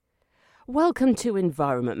Welcome to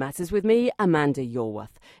Environment Matters with me, Amanda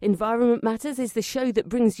Yorworth. Environment Matters is the show that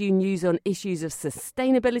brings you news on issues of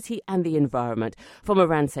sustainability and the environment from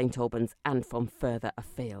around St Albans and from further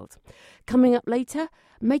afield. Coming up later,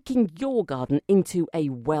 making your garden into a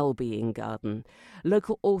Wellbeing garden.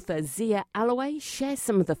 Local author Zia Allaway shares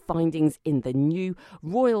some of the findings in the new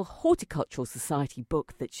Royal Horticultural Society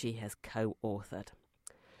book that she has co-authored.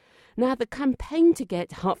 Now, the campaign to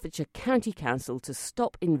get Hertfordshire County Council to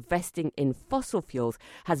stop investing in fossil fuels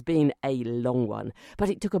has been a long one, but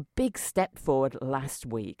it took a big step forward last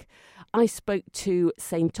week. I spoke to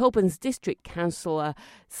St Albans District Councillor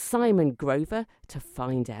Simon Grover to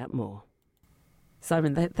find out more.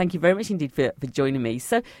 Simon, thank you very much indeed for joining me.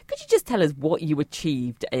 So could you just tell us what you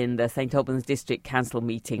achieved in the St Albans District Council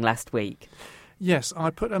meeting last week? Yes, I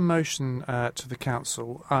put a motion to the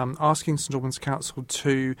council asking St Albans Council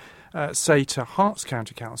to say to Herts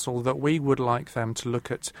County Council that we would like them to look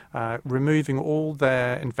at removing all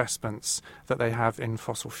their investments that they have in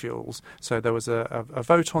fossil fuels. So there was a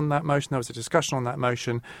vote on that motion, there was a discussion on that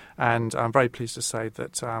motion, and I'm very pleased to say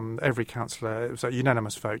that every councillor, it was a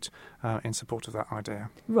unanimous vote in support of that idea.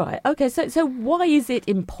 Right, OK, so why is it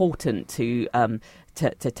important to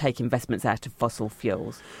take investments out of fossil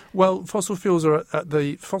fuels? Well, fossil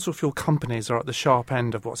fuel companies are at the sharp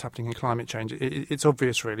end of what's happening in climate change. It's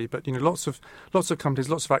obvious, really, but lots of companies,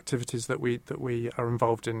 lots of activities that we are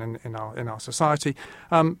involved in our society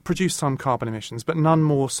produce some carbon emissions, but none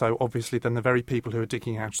more so, obviously, than the very people who are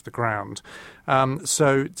digging out of the ground.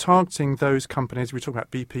 So targeting those companies, we talk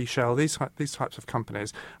about BP, Shell, these types of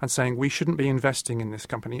companies, and saying we shouldn't be investing in this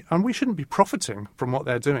company and we shouldn't be profiting from what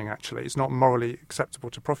they're doing. Actually, it's not morally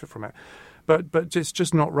acceptable to profit from it. But it's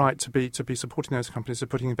just not right to be supporting those companies who are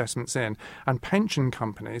putting investments in. And pension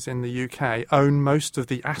companies in the UK own most of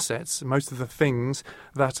the assets, most of the things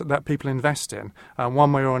that people invest in.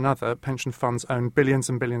 One way or another, pension funds own billions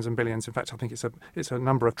and billions and billions. In fact, I think it's a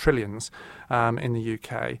number of trillions in the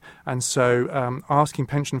UK. And so asking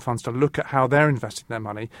pension funds to look at how they're investing their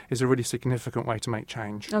money is a really significant way to make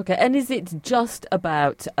change. OK, and is it just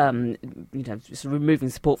about just removing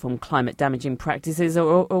support from climate damaging practices,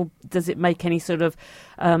 or does it make any sort of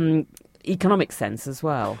economic sense as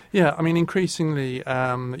well? Yeah, I mean, increasingly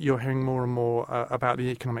you're hearing more and more about the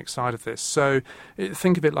economic side of this. So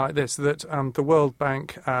think of it like this, that the World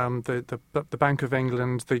Bank, the Bank of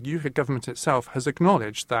England, the UK government itself has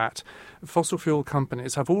acknowledged that fossil fuel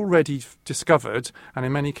companies have already discovered, and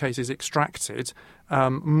in many cases extracted,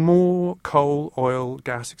 more coal, oil,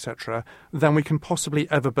 gas, etc., than we can possibly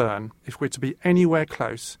ever burn if we're to be anywhere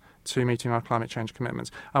close to meeting our climate change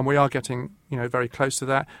commitments. And we are getting, very close to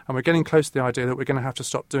that. And we're getting close to the idea that we're going to have to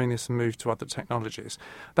stop doing this and move to other technologies.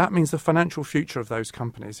 That means the financial future of those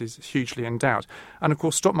companies is hugely in doubt. And of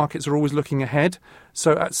course, stock markets are always looking ahead.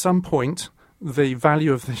 So at some point, the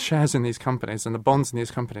value of the shares in these companies and the bonds in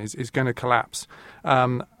these companies is going to collapse.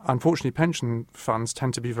 Unfortunately, pension funds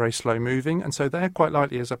tend to be very slow-moving, and so they're quite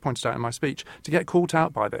likely, as I pointed out in my speech, to get caught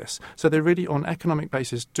out by this. So they really, on economic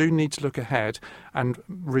basis, do need to look ahead and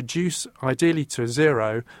reduce, ideally to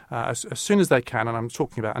zero, as soon as they can, and I'm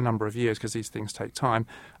talking about a number of years because these things take time,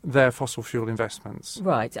 their fossil fuel investments.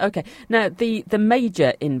 Right, OK. Now, the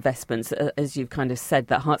major investments, as you've kind of said,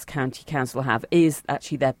 that Herts County Council have, is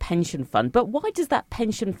actually their pension fund. But why does that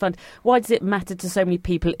pension fund, why does it matter to so many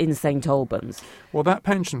people in St Albans? Well, that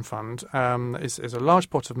pension fund is a large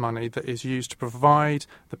pot of money that is used to provide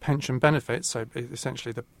the pension benefits, so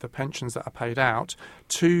essentially the pensions that are paid out,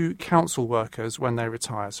 to council workers when they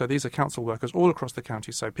retire. So these are council workers all across the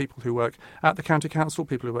county, so people who work at the county council,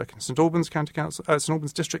 people who work in St Albans County Council, St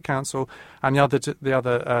Albans District Council, and the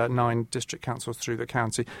other 9 district councils through the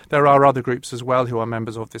county. There are other groups as well who are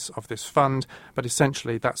members of this fund, but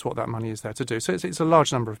essentially that's what that money is there to do. So it's a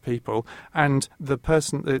large number of people, and the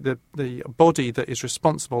body that is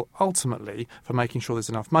responsible ultimately for making sure there's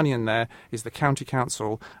enough money in there is the county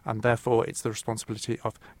council, and therefore it's the responsibility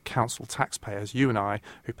of council taxpayers, you and I,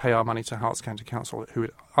 who pay our money to Herts County Council, who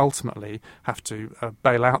would ultimately have to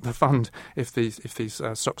bail out the fund if these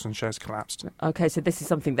stocks and shares collapsed. OK, so this is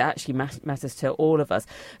something that actually matters to all of us.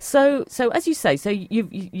 So as you say, so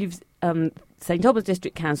you've St Albans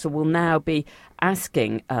District Council will now be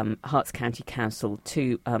asking Herts County Council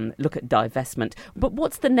to look at divestment. But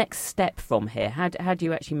what's the next step from here? How do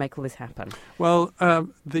you actually make all this happen? Well,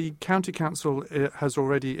 the County Council has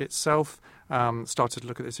already itself started to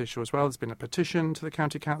look at this issue as well. There's been a petition to the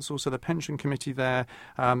county council, so the pension committee there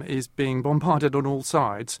is being bombarded on all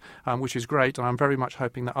sides, which is great, and I'm very much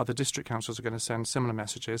hoping that other district councils are going to send similar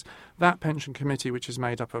messages. That pension committee, which is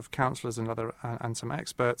made up of councillors and some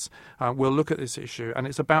experts, will look at this issue, and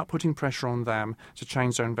it's about putting pressure on them to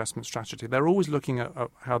change their investment strategy. They're always looking at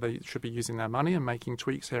how they should be using their money and making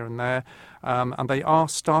tweaks here and there, and they are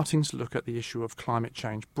starting to look at the issue of climate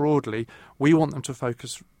change broadly. We want them to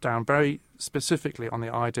focus down very specifically on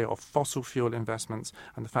the idea of fossil fuel investments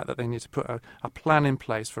and the fact that they need to put a plan in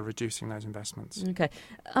place for reducing those investments. OK.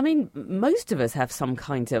 I mean, most of us have some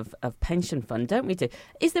kind of pension fund, don't we?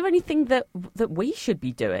 Is there anything that we should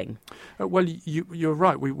be doing? Well, you're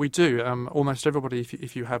right. We do. Almost everybody,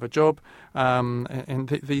 if you have a job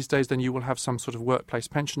these days, then you will have some sort of workplace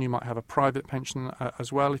pension. You might have a private pension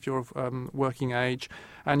as well if you're of working age.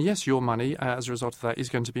 And yes, your money, as a result of that, is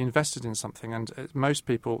going to be invested in something. And lots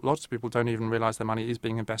of people don't even realise their money is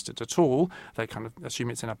being invested at all. They kind of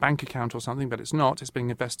assume it's in a bank account or something, but it's not. It's being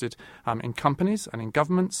invested in companies and in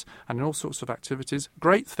governments and in all sorts of activities.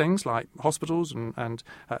 Great things like hospitals and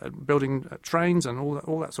building trains and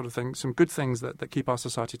all that sort of thing. Some good things that keep our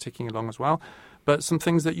society ticking along as well. But some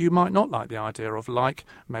things that you might not like the idea of, like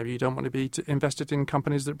maybe you don't want to be invested in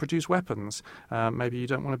companies that produce weapons. Maybe you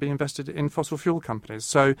don't want to be invested in fossil fuel companies.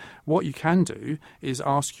 So what you can do is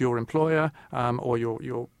ask your employer or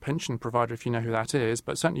your pension provider, if you know who that is,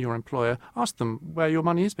 but certainly your employer, ask them where your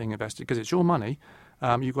money is being invested, because it's your money.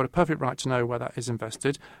 You've got a perfect right to know where that is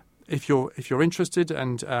invested. If you're interested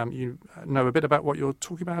and you know a bit about what you're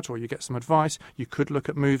talking about, or you get some advice, you could look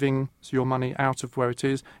at moving your money out of where it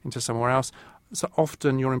is into somewhere else. So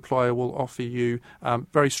often your employer will offer you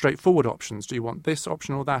very straightforward options. Do you want this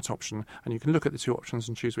option or that option? And you can look at the two options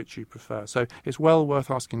and choose which you prefer. So it's well worth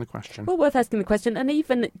asking the question. Well worth asking the question, and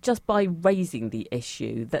even just by raising the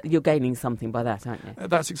issue, that you're gaining something by that, aren't you?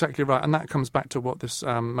 That's exactly right, and that comes back to what this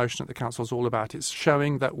motion at the council is all about. It's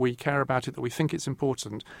showing that we care about it, that we think it's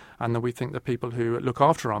important, and that we think that people who look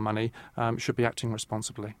after our money should be acting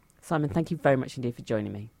responsibly. Simon, thank you very much indeed for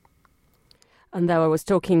joining me. And there I was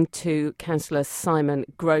talking to Councillor Simon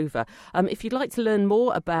Grover. If you'd like to learn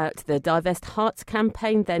more about the Divest Hearts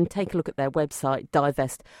campaign, then take a look at their website,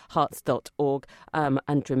 divesthearts.org.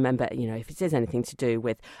 And remember, if it is anything to do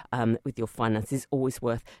with your finances, it's always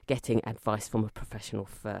worth getting advice from a professional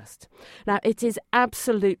first. Now, it is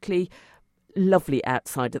absolutely lovely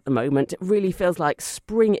outside at the moment. It really feels like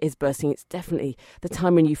spring is bursting. It's definitely the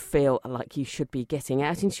time when you feel like you should be getting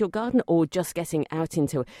out into your garden or just getting out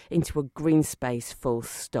into a green space, full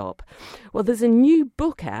stop. Well, there's a new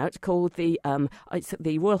book out called it's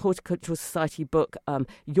the Royal Horticultural Society book,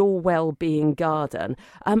 Your Wellbeing Garden.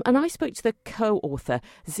 And I spoke to the co-author,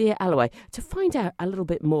 Zia Allaway, to find out a little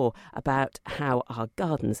bit more about how our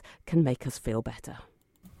gardens can make us feel better.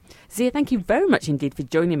 Zia, thank you very much indeed for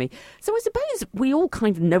joining me. So I suppose we all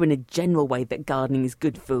kind of know in a general way that gardening is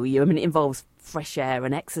good for you. I mean, it involves fresh air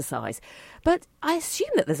and exercise. But I assume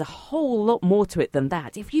that there's a whole lot more to it than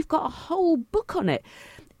that. If you've got a whole book on it,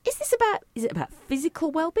 is it about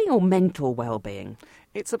physical well-being or mental well-being?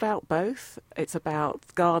 It's about both. It's about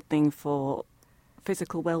gardening for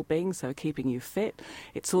physical well-being, so keeping you fit.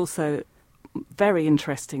 It's also very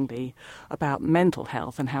interestingly about mental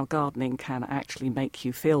health and how gardening can actually make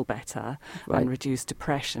you feel better and reduce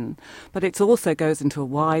depression. But it also goes into a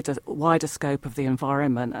wider scope of the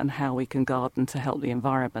environment and how we can garden to help the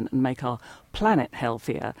environment and make our planet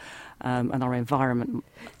healthier and our environment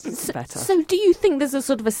better. So do you think there's a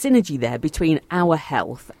sort of a synergy there between our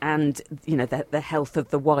health and the health of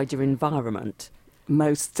the wider environment?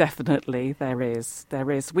 Most definitely there is.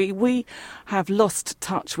 We have lost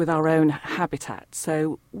touch with our own habitat.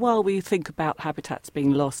 So while we think about habitats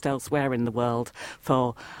being lost elsewhere in the world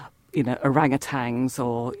for, orangutans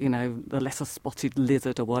or, the lesser spotted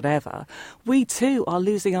lizard or whatever, we too are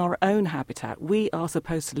losing our own habitat. We are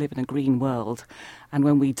supposed to live in a green world. And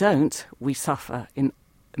when we don't, we suffer in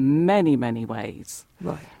many, many ways.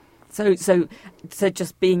 Right. So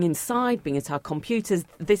just being inside, being at our computers,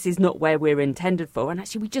 this is not where we're intended for. And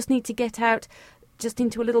actually, we just need to get out just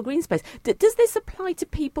into a little green space. Does this apply to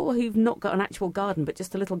people who've not got an actual garden, but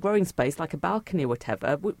just a little growing space, like a balcony or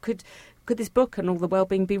whatever? Could this book and all the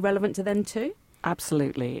wellbeing be relevant to them too?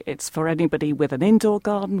 Absolutely. It's for anybody with an indoor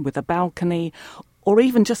garden, with a balcony, or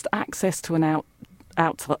even just access to an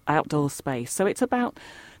outdoor space. So it's about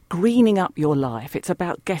greening up your life. It's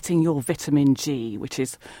about getting your vitamin G, which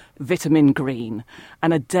is vitamin green.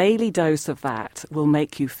 And a daily dose of that will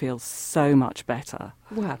make you feel so much better.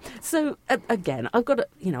 Wow. So, again,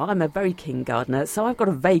 I'm a very keen gardener, so I've got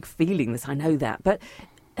a vague feeling that I know that. But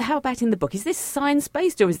how about in the book? Is this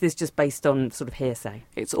science-based or is this just based on sort of hearsay?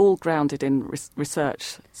 It's all grounded in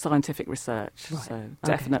research, scientific research. Right. So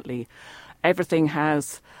definitely everything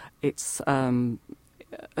has its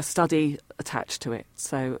a study attached to it.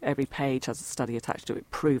 So every page has a study attached to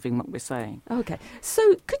it proving what we're saying. Okay.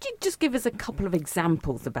 So could you just give us a couple of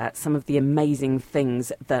examples about some of the amazing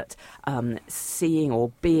things that seeing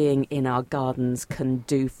or being in our gardens can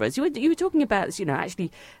do for us? You were talking about,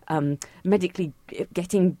 actually medically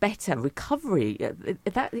getting better, recovery.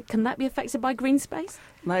 Can that be affected by green space?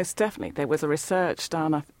 Most definitely. There was a research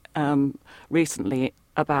done recently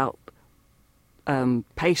about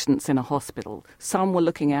patients in a hospital. Some were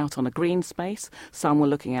looking out on a green space, some were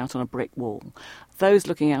looking out on a brick wall. Those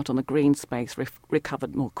looking out on the green space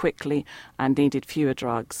recovered more quickly and needed fewer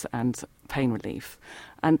drugs and pain relief.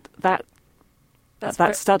 And that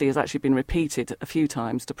study has actually been repeated a few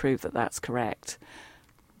times to prove that that's correct.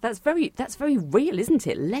 That's very real, isn't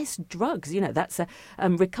it? Less drugs, that's a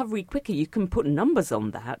recovery quicker. You can put numbers on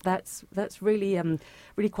that. That's really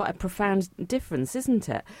quite a profound difference, isn't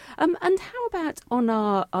it? And how about on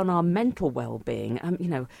our mental well-being?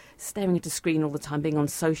 Staring at a screen all the time, being on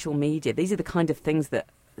social media. These are the kind of things that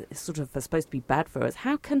sort of are supposed to be bad for us.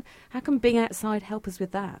 How can being outside help us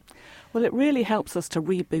with that? Well, it really helps us to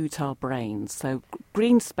reboot our brains. So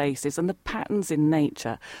green spaces and the patterns in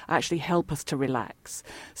nature actually help us to relax.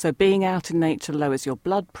 So being out in nature lowers your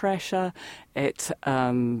blood pressure, it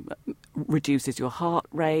reduces your heart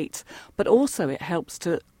rate, but also it helps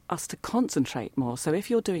us to concentrate more. So if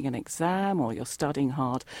you're doing an exam or you're studying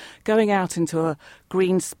hard, going out into a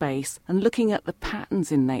green space and looking at the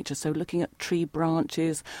patterns in nature, so looking at tree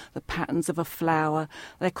branches, the patterns of a flower,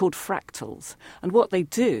 they're called fractals. And what they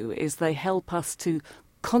do is they help us to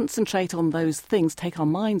concentrate on those things, take our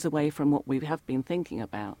minds away from what we have been thinking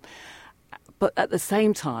about. But at the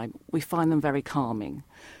same time, we find them very calming.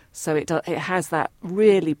 So it has that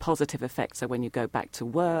really positive effect. So when you go back to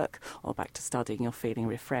work or back to studying, you're feeling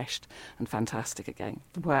refreshed and fantastic again.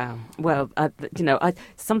 Wow. Well,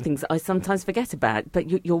 some things I sometimes forget about,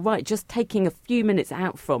 but you're right. Just taking a few minutes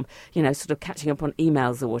out from, sort of catching up on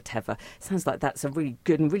emails or whatever, sounds like that's a really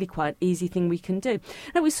good and really quite easy thing we can do.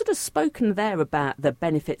 Now, we've sort of spoken there about the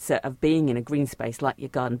benefits of being in a green space like your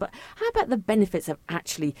garden, but how about the benefits of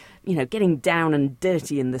actually, getting down and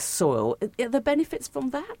dirty in the soil? Are there benefits from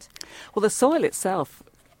that? Well, the soil itself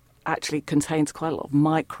actually contains quite a lot of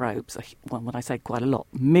microbes. Well, when I say quite a lot,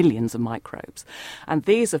 millions of microbes. And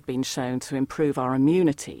these have been shown to improve our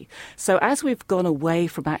immunity. So as we've gone away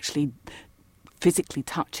from actually physically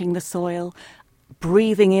touching the soil,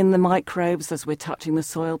 breathing in the microbes as we're touching the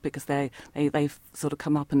soil because they sort of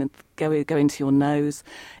come up and go into your nose,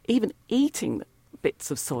 even eating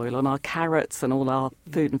bits of soil on our carrots and all our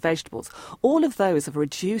food and vegetables, all of those have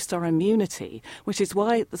reduced our immunity, which is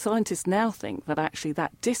why the scientists now think that actually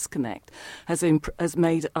that disconnect has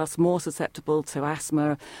made us more susceptible to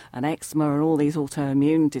asthma and eczema and all these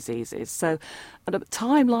autoimmune diseases. So at a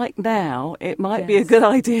time like now, it might be a good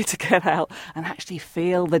idea to get out and actually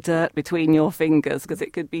feel the dirt between your fingers, because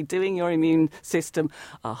it could be doing your immune system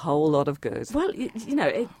a whole lot of good. Well,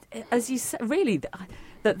 as you said, really,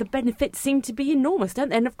 that the benefits seem to be enormous, don't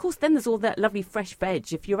they? And of course, then there's all that lovely fresh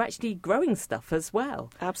veg if you're actually growing stuff as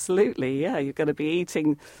well. Absolutely, yeah. You're going to be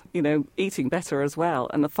eating better as well.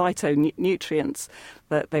 And the phytonutrients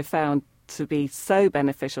that they found to be so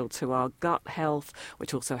beneficial to our gut health,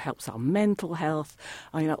 which also helps our mental health,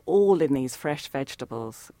 all in these fresh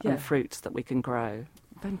vegetables and fruits that we can grow.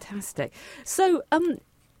 Fantastic. So,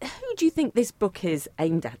 who do you think this book is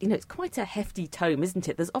aimed at? It's quite a hefty tome, isn't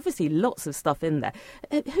it? There's obviously lots of stuff in there.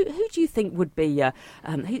 Who do you think would be,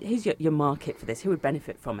 who's your market for this? Who would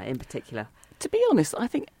benefit from it in particular? To be honest, I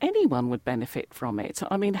think anyone would benefit from it.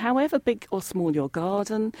 I mean, however big or small your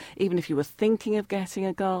garden, even if you were thinking of getting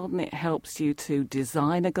a garden, it helps you to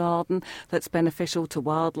design a garden that's beneficial to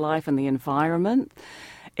wildlife and the environment.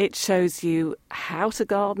 It shows you how to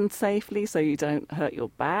garden safely so you don't hurt your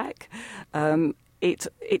back.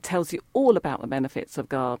 It tells you all about the benefits of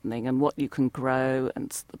gardening and what you can grow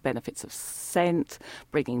and the benefits of scent,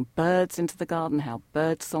 bringing birds into the garden, how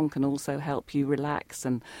birdsong can also help you relax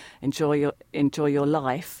and enjoy your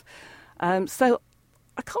life. So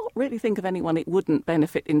I can't really think of anyone it wouldn't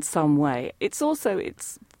benefit in some way. It's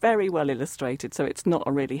very well illustrated, so it's not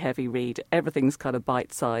a really heavy read. Everything's kind of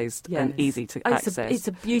bite-sized and easy to access. It's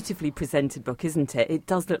a beautifully presented book, isn't it? It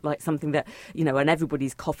does look like something that, on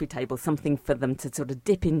everybody's coffee table, something for them to sort of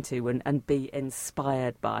dip into and be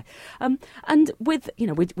inspired by. And with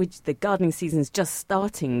the gardening season's just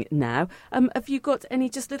starting now, have you got any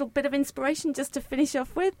just little bit of inspiration just to finish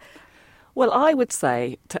off with? Well, I would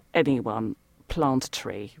say to anyone, plant a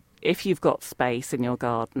tree. If you've got space in your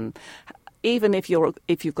garden, even if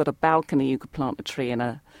you've got a balcony, you could plant a tree in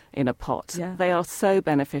a pot. Yeah. They are so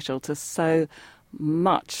beneficial to so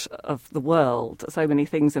much of the world, so many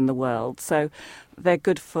things in the world. So they're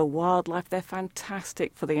good for wildlife. They're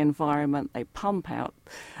fantastic for the environment. They pump out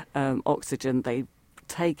oxygen. They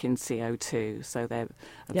take in CO2, so they're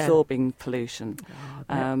absorbing pollution.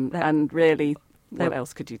 And really, what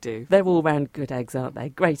else could you do? They're all round good eggs, aren't they?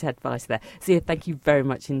 Great advice there. Zia, thank you very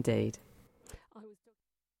much indeed.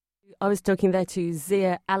 I was talking there to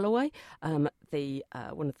Zia Allaway, one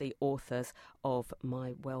of the authors of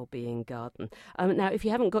My Wellbeing Garden. Now, if you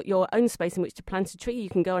haven't got your own space in which to plant a tree, you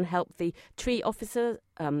can go and help the tree officer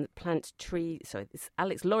plant tree. Sorry, it's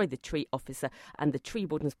Alex Laurie, the tree officer, and the tree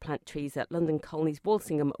wardens plant trees at London Colney's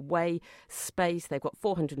Walsingham Way space. They've got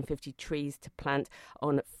 450 trees to plant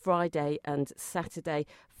on Friday and Saturday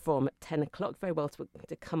from 10 o'clock. Very well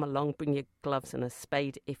to come along, bring your gloves and a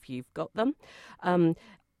spade if you've got them.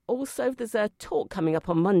 Also, there's a talk coming up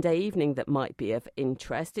on Monday evening that might be of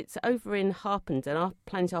interest. It's over in Harpenden, Our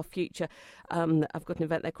Planet, Our Future. I've got an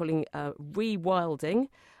event they're calling Rewilding.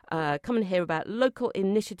 Come and hear about local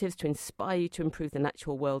initiatives to inspire you to improve the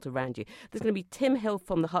natural world around you. There's going to be Tim Hill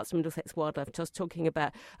from the Herts and Middlesex Wildlife Trust talking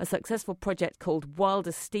about a successful project called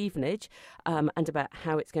Wilder Stevenage and about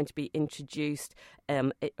how it's going to be introduced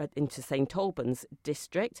into St Albans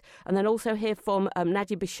district. And then also hear from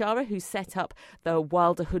Nadia Bishara, who set up the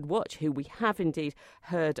Wilderhood Watch, who we have indeed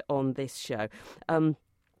heard on this show.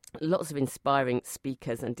 Lots of inspiring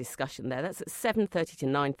speakers and discussion there. That's at 7:30 to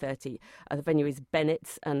 9:30. The venue is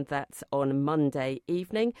Bennett's, and that's on Monday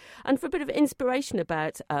evening. And for a bit of inspiration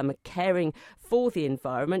about caring for the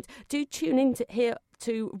environment, do tune in to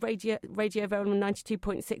Radio Verulam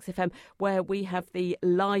 92.6 FM, where we have the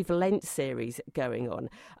live Lent series going on.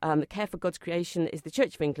 Care for God's Creation is the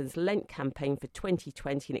Church of England's Lent campaign for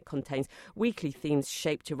 2020, and it contains weekly themes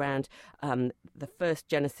shaped around the first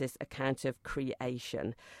Genesis account of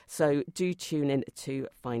creation. So do tune in to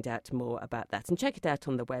find out more about that and check it out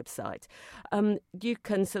on the website. You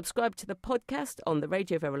can subscribe to the podcast on the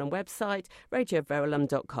Radio Verulam website,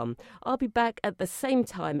 radioverulam.com. I'll be back at the same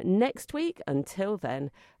time next week. Until then,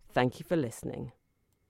 thank you for listening.